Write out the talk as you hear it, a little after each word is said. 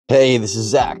Hey, this is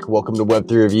Zach. Welcome to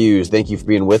Web3 Reviews. Thank you for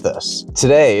being with us.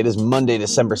 Today, it is Monday,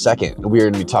 December 2nd, and we are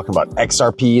going to be talking about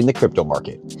XRP in the crypto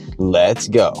market. Let's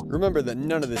go. Remember that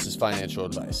none of this is financial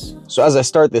advice. So as I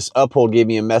start this, Uphold gave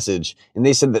me a message, and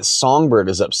they said that Songbird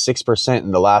is up 6%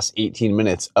 in the last 18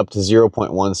 minutes, up to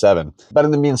 0.17. Better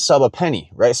than being sub a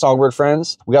penny, right, Songbird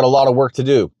friends? We got a lot of work to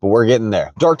do, but we're getting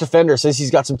there. Dark Defender says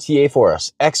he's got some TA for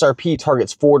us. XRP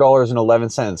targets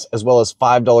 $4.11, as well as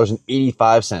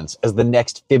 $5.85 as the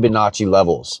next Fibonacci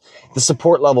levels. The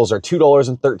support levels are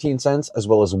 $2.13 as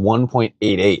well as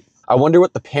 1.88. I wonder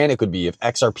what the panic would be if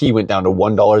XRP went down to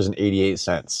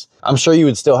 $1.88. I'm sure you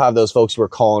would still have those folks who are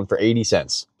calling for 80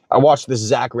 cents. I watched this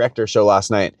Zach Rector show last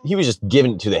night. He was just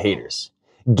giving it to the haters,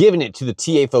 giving it to the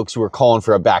TA folks who were calling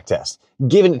for a backtest,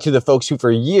 giving it to the folks who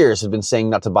for years have been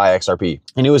saying not to buy XRP.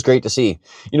 And it was great to see.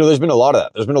 You know, there's been a lot of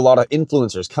that. There's been a lot of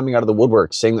influencers coming out of the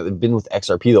woodwork saying that they've been with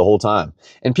XRP the whole time.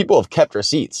 And people have kept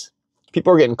receipts.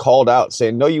 People are getting called out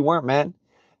saying, no, you weren't, man.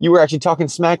 You were actually talking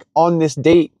smack on this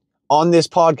date, on this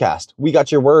podcast. We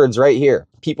got your words right here.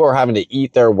 People are having to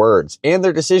eat their words and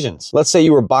their decisions. Let's say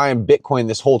you were buying Bitcoin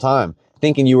this whole time,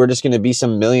 thinking you were just going to be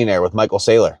some millionaire with Michael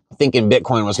Saylor, thinking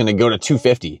Bitcoin was going to go to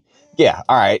 250. Yeah,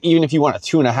 all right. Even if you want a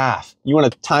 2.5, you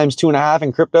want to times 2.5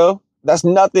 in crypto? That's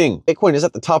nothing. Bitcoin is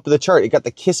at the top of the chart. It got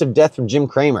the kiss of death from Jim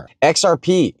Cramer.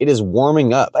 XRP, it is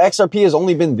warming up. XRP has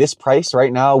only been this price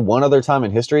right now one other time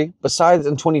in history. Besides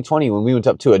in 2020 when we went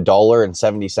up to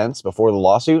 $1.70 before the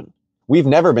lawsuit. We've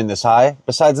never been this high.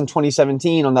 Besides in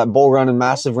 2017 on that bull run and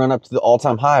massive run up to the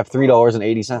all-time high of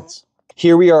 $3.80.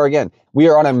 Here we are again. We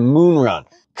are on a moon run.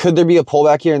 Could there be a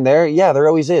pullback here and there? Yeah, there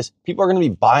always is. People are going to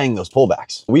be buying those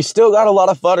pullbacks. We still got a lot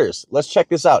of fudders. Let's check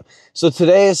this out. So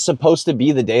today is supposed to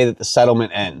be the day that the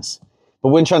settlement ends. But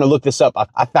when trying to look this up,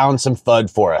 I found some FUD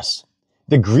for us.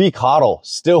 The Greek hodl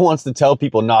still wants to tell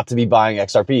people not to be buying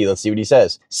XRP. Let's see what he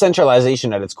says.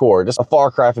 Centralization at its core, just a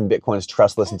far cry from Bitcoin's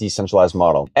trustless and decentralized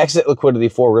model. Exit liquidity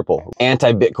for Ripple.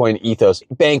 Anti-Bitcoin ethos.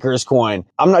 Bankers coin.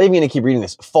 I'm not even going to keep reading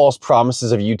this. False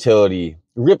promises of utility.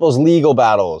 Ripple's legal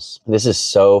battles. This is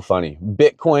so funny.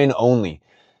 Bitcoin only.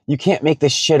 You can't make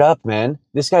this shit up, man.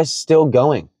 This guy's still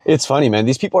going. It's funny, man.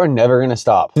 These people are never going to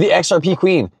stop. The XRP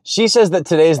queen, she says that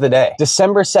today's the day.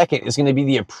 December 2nd is going to be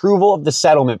the approval of the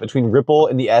settlement between Ripple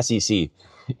and the SEC.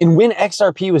 And when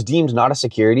XRP was deemed not a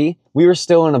security, we were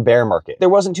still in a bear market. There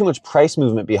wasn't too much price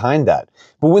movement behind that.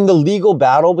 But when the legal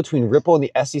battle between Ripple and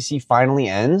the SEC finally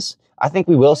ends, I think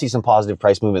we will see some positive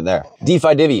price movement there.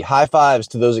 DeFi Divvy, high fives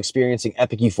to those experiencing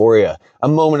epic euphoria. A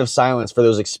moment of silence for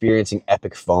those experiencing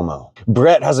epic FOMO.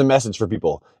 Brett has a message for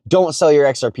people. Don't sell your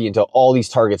XRP until all these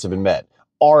targets have been met.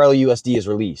 RLUSD is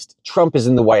released. Trump is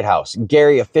in the White House.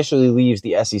 Gary officially leaves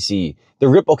the SEC. The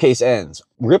Ripple case ends.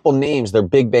 Ripple names their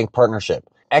big bank partnership.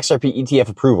 XRP ETF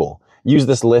approval. Use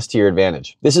this list to your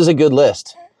advantage. This is a good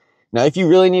list. Now, if you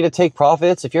really need to take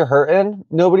profits, if you're hurting,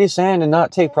 nobody's saying to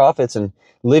not take profits and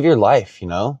live your life, you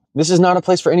know? This is not a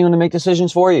place for anyone to make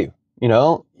decisions for you, you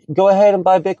know? Go ahead and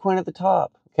buy Bitcoin at the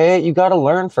top, okay? You got to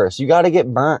learn first. You got to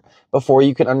get burnt before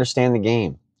you can understand the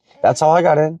game. That's how I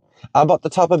got in. I bought the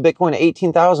top of Bitcoin at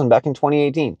 18,000 back in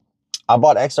 2018. I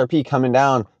bought XRP coming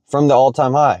down from the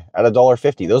all-time high at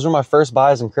 $1.50. Those were my first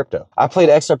buys in crypto. I played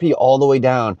XRP all the way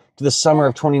down to the summer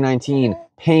of 2019,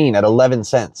 paying at 11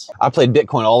 cents. I played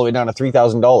Bitcoin all the way down to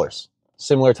 $3,000.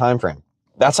 Similar time frame.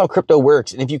 That's how crypto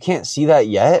works. And if you can't see that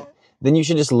yet, then you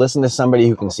should just listen to somebody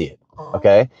who can see it,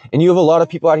 okay? And you have a lot of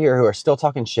people out here who are still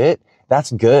talking shit.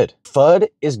 That's good. FUD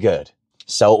is good.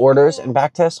 Sell orders and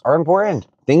backtests are important.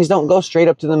 Things don't go straight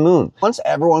up to the moon. Once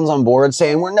everyone's on board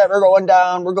saying, we're never going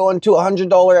down, we're going to $100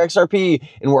 XRP,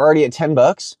 and we're already at 10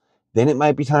 bucks, then it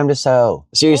might be time to sell.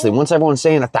 Seriously, once everyone's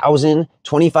saying 1,000,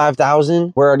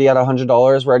 25,000, we're already at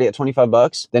 $100, we're already at 25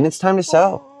 bucks, then it's time to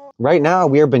sell. Right now,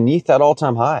 we are beneath that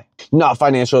all-time high. Not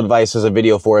Financial Advice has a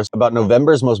video for us about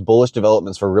November's most bullish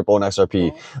developments for Ripple and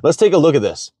XRP. Let's take a look at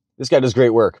this. This guy does great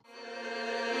work.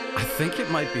 I think it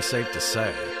might be safe to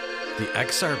say the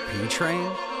XRP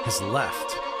train has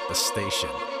left the station.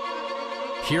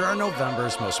 Here are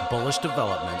November's most bullish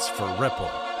developments for Ripple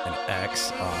and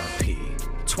XRP.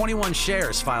 21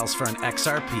 shares files for an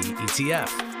XRP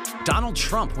ETF. Donald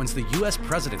Trump wins the US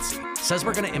presidency, says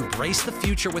we're going to embrace the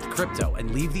future with crypto and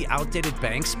leave the outdated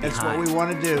banks behind. That's what we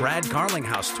want to do. Brad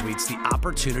Garlinghouse tweets the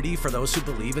opportunity for those who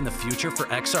believe in the future for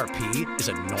XRP is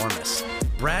enormous.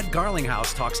 Brad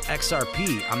Garlinghouse talks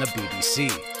XRP on the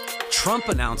BBC. Trump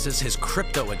announces his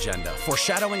crypto agenda,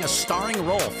 foreshadowing a starring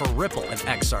role for Ripple and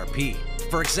XRP.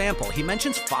 For example, he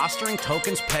mentions fostering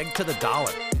tokens pegged to the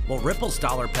dollar, while Ripple's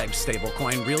dollar-pegged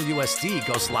stablecoin, Real USD,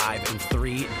 goes live in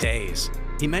 3 days.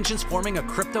 He mentions forming a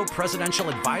crypto presidential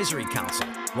advisory council,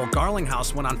 while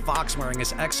Garlinghouse went on Fox wearing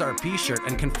his XRP shirt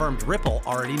and confirmed Ripple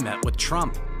already met with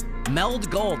Trump. Meld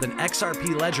Gold and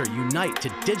XRP Ledger unite to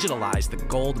digitalize the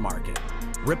gold market.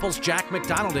 Ripple's Jack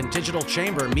McDonald in Digital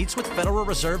Chamber meets with Federal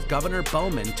Reserve Governor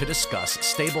Bowman to discuss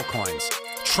stablecoins.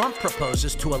 Trump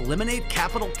proposes to eliminate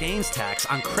capital gains tax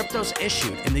on cryptos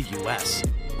issued in the U.S.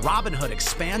 Robinhood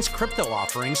expands crypto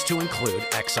offerings to include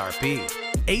XRP.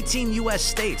 18 U.S.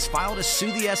 states filed to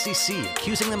sue the SEC,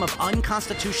 accusing them of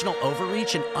unconstitutional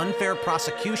overreach and unfair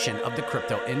prosecution of the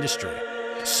crypto industry.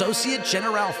 Societe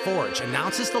Generale Forge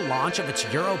announces the launch of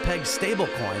its euro-pegged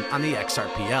stablecoin on the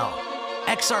XRPL.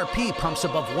 XRP pumps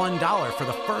above $1 for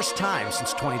the first time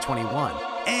since 2021,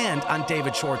 and on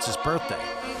David Schwartz's birthday.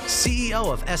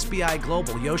 CEO of SBI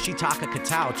Global Yoshitaka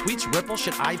Kitao tweets Ripple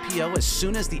should IPO as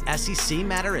soon as the SEC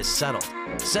matter is settled.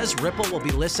 Says Ripple will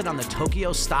be listed on the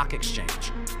Tokyo Stock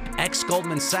Exchange.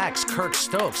 Ex-Goldman Sachs Kirk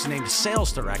Stokes named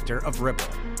Sales Director of Ripple.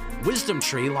 Wisdom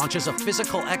Tree launches a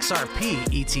physical XRP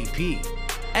ETP.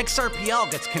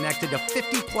 XRPL gets connected to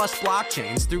 50-plus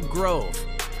blockchains through Grove.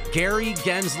 Gary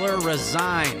Gensler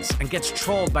resigns and gets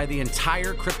trolled by the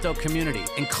entire crypto community,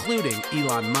 including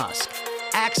Elon Musk.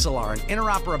 Axelar, an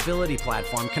interoperability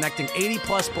platform connecting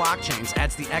 80-plus blockchains,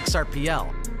 adds the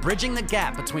XRPL, bridging the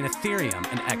gap between Ethereum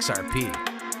and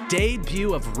XRP.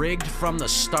 Debut of Rigged from the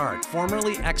Start,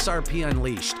 formerly XRP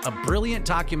Unleashed, a brilliant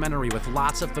documentary with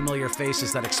lots of familiar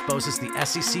faces that exposes the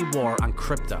SEC war on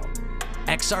crypto.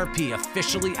 XRP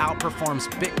officially outperforms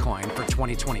Bitcoin for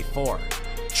 2024.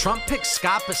 Trump picks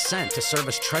Scott Bessent to serve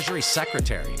as Treasury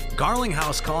Secretary.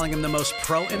 Garlinghouse calling him the most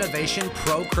pro-innovation,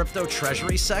 pro-crypto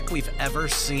Treasury Sec we've ever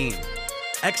seen.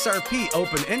 XRP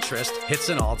open interest hits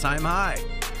an all-time high.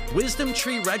 Wisdom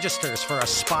Tree registers for a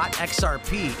spot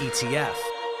XRP ETF.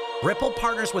 Ripple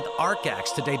partners with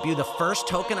ArcX to debut the first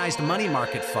tokenized money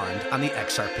market fund on the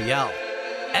XRPL.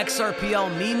 XRPL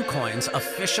meme coins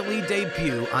officially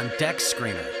debut on Dex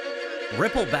Screener.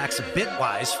 Ripple backs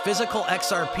Bitwise physical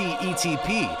XRP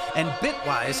ETP, and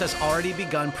Bitwise has already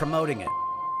begun promoting it.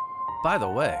 By the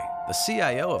way, the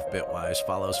CIO of Bitwise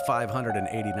follows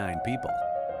 589 people.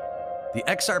 The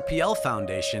XRPL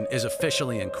Foundation is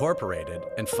officially incorporated,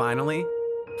 and finally,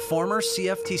 former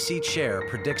CFTC chair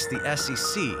predicts the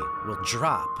SEC will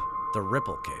drop the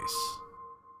Ripple case.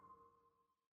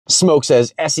 Smoke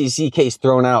says SEC case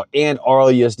thrown out and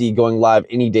RLUSD going live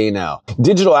any day now.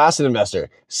 Digital asset investor.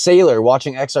 Sailor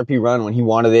watching XRP run when he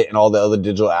wanted it and all the other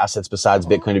digital assets besides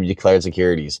Bitcoin to be declared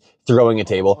securities. Throwing a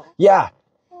table. Yeah,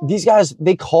 these guys,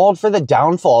 they called for the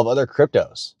downfall of other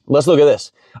cryptos. Let's look at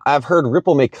this. I've heard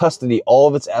Ripple may custody all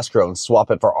of its escrow and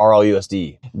swap it for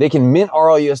RLUSD. They can mint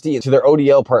RLUSD into their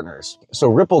ODL partners. So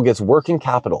Ripple gets working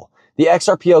capital. The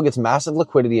XRPL gets massive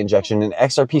liquidity injection and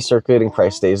XRP circulating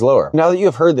price stays lower. Now that you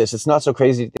have heard this, it's not so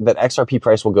crazy that XRP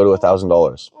price will go to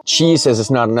 $1,000. Cheese says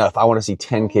it's not enough. I want to see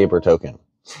 10K per token.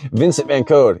 Vincent Van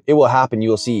Code, it will happen, you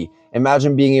will see.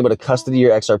 Imagine being able to custody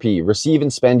your XRP, receive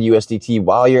and spend USDT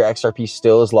while your XRP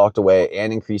still is locked away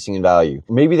and increasing in value.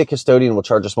 Maybe the custodian will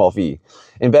charge a small fee.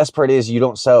 And best part is you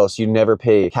don't sell, so you never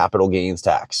pay capital gains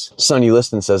tax. Sonny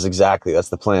Liston says exactly, that's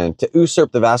the plan. To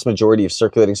usurp the vast majority of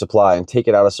circulating supply and take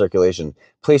it out of circulation.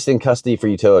 Place it in custody for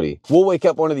utility. We'll wake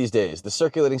up one of these days. The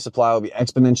circulating supply will be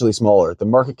exponentially smaller, the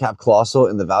market cap colossal,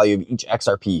 and the value of each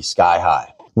XRP sky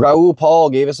high. Raul Paul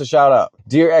gave us a shout out.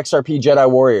 Dear XRP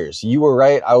Jedi Warriors, you were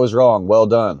right, I was wrong. Well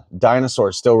done.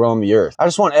 Dinosaurs still roam the earth. I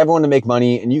just want everyone to make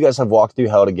money, and you guys have walked through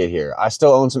hell to get here. I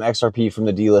still own some XRP from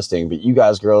the delisting, but you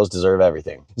guys girls deserve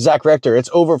everything. Zach Rector, it's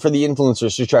over for the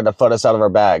influencers who tried to fud us out of our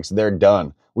bags. They're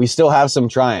done. We still have some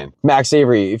trying. Max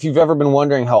Avery, if you've ever been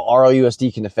wondering how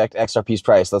RLUSD can affect XRP's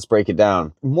price, let's break it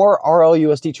down. More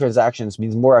RLUSD transactions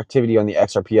means more activity on the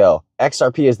XRPL.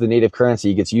 XRP as the native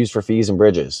currency gets used for fees and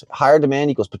bridges. Higher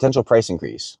demand equals potential price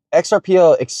increase.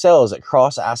 XRPL excels at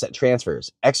cross-asset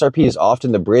transfers. XRP is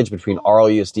often the bridge between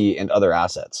RLUSD and other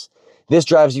assets. This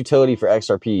drives utility for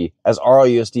XRP as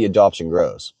RLUSD adoption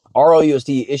grows.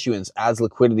 RLUSD issuance adds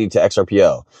liquidity to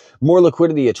XRPL. More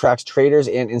liquidity attracts traders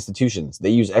and institutions. They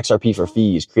use XRP for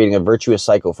fees, creating a virtuous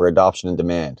cycle for adoption and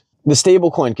demand. The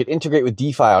stablecoin could integrate with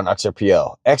DeFi on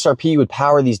XRPL. XRP would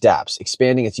power these dApps,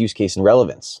 expanding its use case and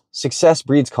relevance. Success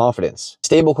breeds confidence.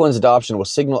 Stablecoin's adoption will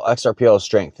signal XRPL's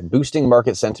strength, boosting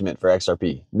market sentiment for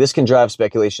XRP. This can drive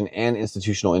speculation and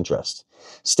institutional interest.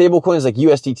 Stablecoins like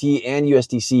USDT and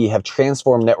USDC have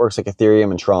transformed networks like Ethereum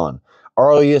and Tron.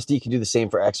 RLUSD can do the same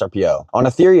for XRPL. On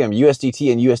Ethereum,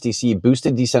 USDT and USDC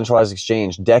boosted decentralized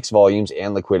exchange, DEX volumes,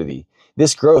 and liquidity.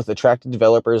 This growth attracted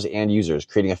developers and users,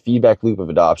 creating a feedback loop of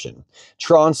adoption.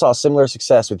 Tron saw similar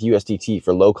success with USDT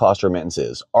for low-cost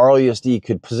remittances. RLUSD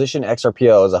could position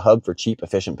XRPL as a hub for cheap,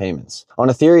 efficient payments. On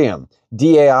Ethereum,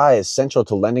 DAI is central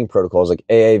to lending protocols like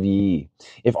AAVE.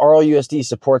 If RLUSD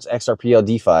supports XRPL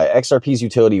DeFi, XRP's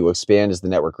utility will expand as the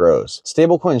network grows.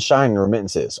 Stablecoins shine in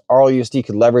remittances. RLUSD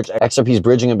could leverage XRP's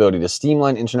bridging ability to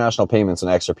streamline international payments on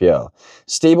XRPL.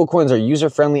 Stablecoins are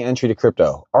user-friendly entry to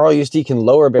crypto. RLUSD can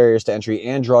lower barriers to entry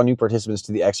and draw new participants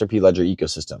to the XRP ledger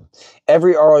ecosystem.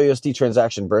 Every RLUSD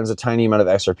transaction burns a tiny amount of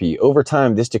XRP. Over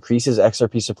time, this decreases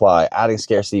XRP supply, adding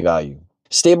scarcity value.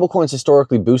 Stablecoins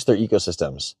historically boost their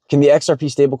ecosystems. Can the XRP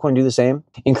stablecoin do the same?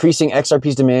 Increasing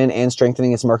XRP's demand and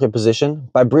strengthening its market position?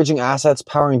 By bridging assets,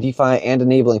 powering DeFi, and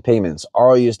enabling payments,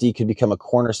 RLUSD could become a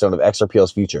cornerstone of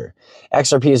XRPL's future.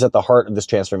 XRP is at the heart of this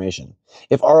transformation.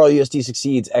 If RLUSD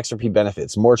succeeds, XRP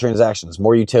benefits, more transactions,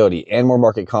 more utility, and more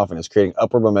market confidence, creating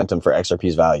upward momentum for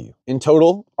XRP's value. In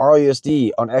total,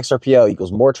 RLUSD on XRPL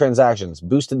equals more transactions,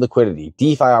 boosted liquidity,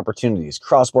 DeFi opportunities,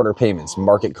 cross-border payments,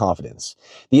 market confidence.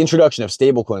 The introduction of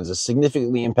stablecoins has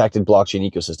significantly impacted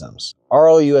blockchain ecosystems.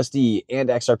 RLUSD and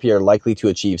XRP are likely to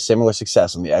achieve similar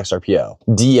success on the XRPL.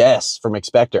 DS from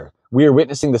Expector. We are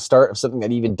witnessing the start of something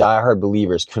that even diehard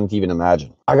believers couldn't even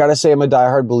imagine. I gotta say, I'm a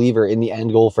diehard believer in the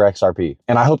end goal for XRP.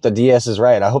 And I hope that DS is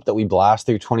right. I hope that we blast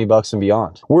through 20 bucks and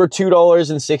beyond. We're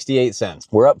 $2.68.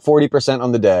 We're up 40%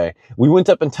 on the day. We went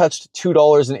up and touched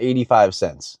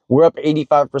 $2.85. We're up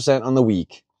 85% on the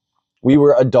week. We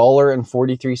were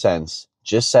 $1.43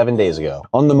 just 7 days ago.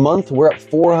 On the month, we're up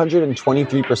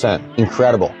 423%.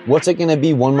 Incredible. What's it gonna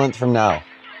be 1 month from now?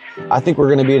 I think we're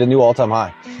gonna be at a new all-time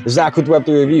high. Zach with Web3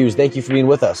 Reviews. Thank you for being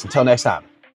with us. Until next time.